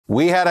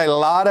We had a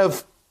lot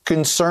of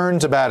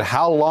concerns about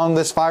how long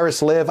this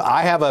virus live.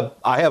 I have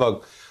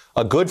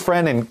a good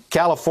friend in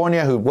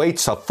California who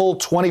waits a full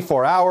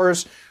 24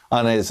 hours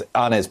on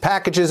his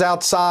packages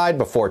outside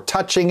before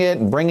touching it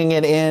and bringing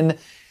it in.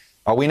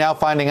 Are we now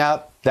finding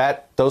out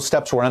that those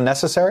steps were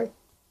unnecessary?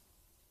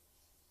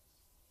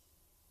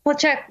 Well,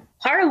 Chuck,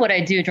 part of what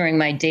I do during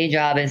my day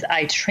job is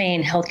I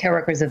train healthcare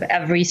workers of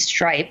every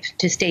stripe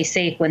to stay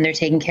safe when they're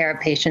taking care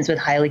of patients with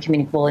highly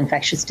communicable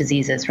infectious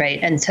diseases, right?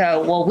 And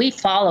so what we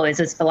follow is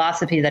this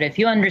philosophy that if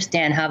you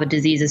understand how a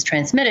disease is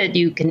transmitted,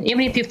 you can,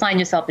 even if you find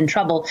yourself in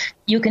trouble,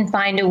 you can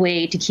find a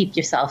way to keep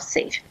yourself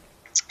safe.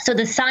 So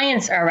the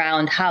science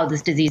around how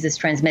this disease is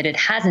transmitted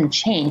hasn't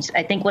changed.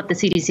 I think what the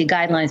CDC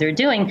guidelines are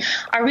doing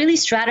are really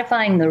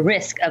stratifying the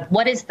risk of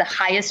what is the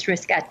highest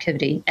risk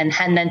activity and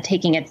then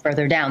taking it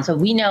further down. So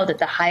we know that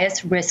the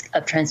highest risk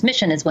of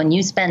transmission is when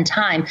you spend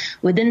time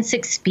within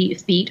 6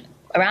 feet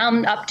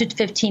around up to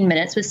 15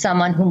 minutes with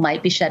someone who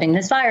might be shedding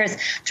this virus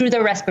through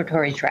the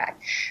respiratory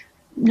tract.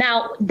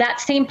 Now, that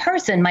same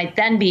person might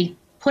then be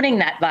putting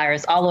that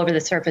virus all over the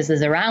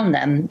surfaces around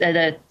them.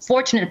 The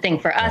fortunate thing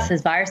for us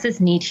is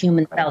viruses need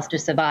human cells to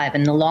survive.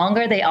 And the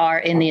longer they are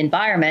in the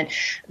environment,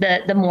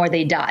 the more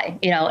they die.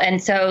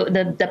 And so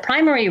the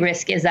primary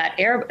risk is that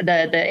the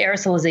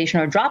aerosolization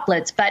or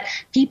droplets, but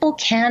people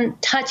can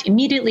touch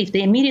immediately. If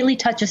they immediately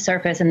touch a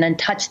surface and then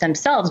touch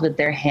themselves with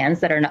their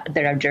hands that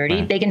are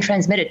dirty, they can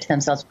transmit it to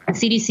themselves. What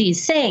the CDC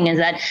is saying is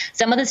that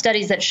some of the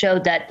studies that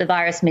showed that the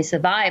virus may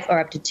survive for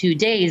up to 2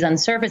 days on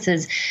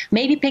surfaces,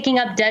 maybe picking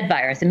up dead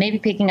virus and maybe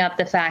picking up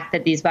the fact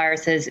that these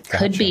viruses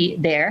could be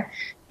there.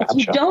 If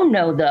you don't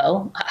know,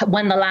 though,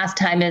 when the last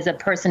time is a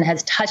person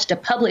has touched a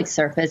public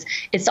surface,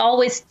 it's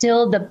always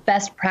still the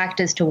best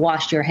practice to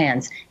wash your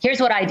hands. Here's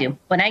what I do.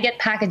 When I get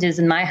packages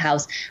in my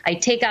house, I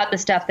take out the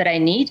stuff that I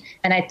need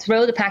and I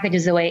throw the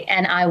packages away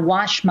and I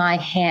wash my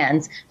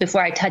hands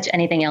before I touch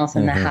anything else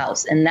in the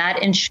house. And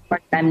that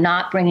ensures I'm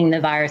not bringing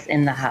the virus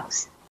in the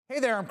house. Hey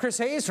there, I'm Chris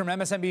Hayes from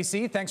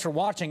MSNBC. Thanks for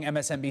watching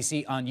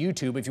MSNBC on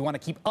YouTube. If you want to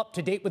keep up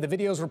to date with the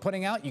videos we're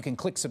putting out, you can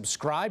click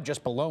subscribe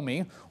just below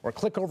me or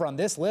click over on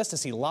this list to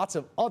see lots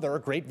of other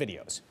great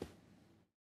videos.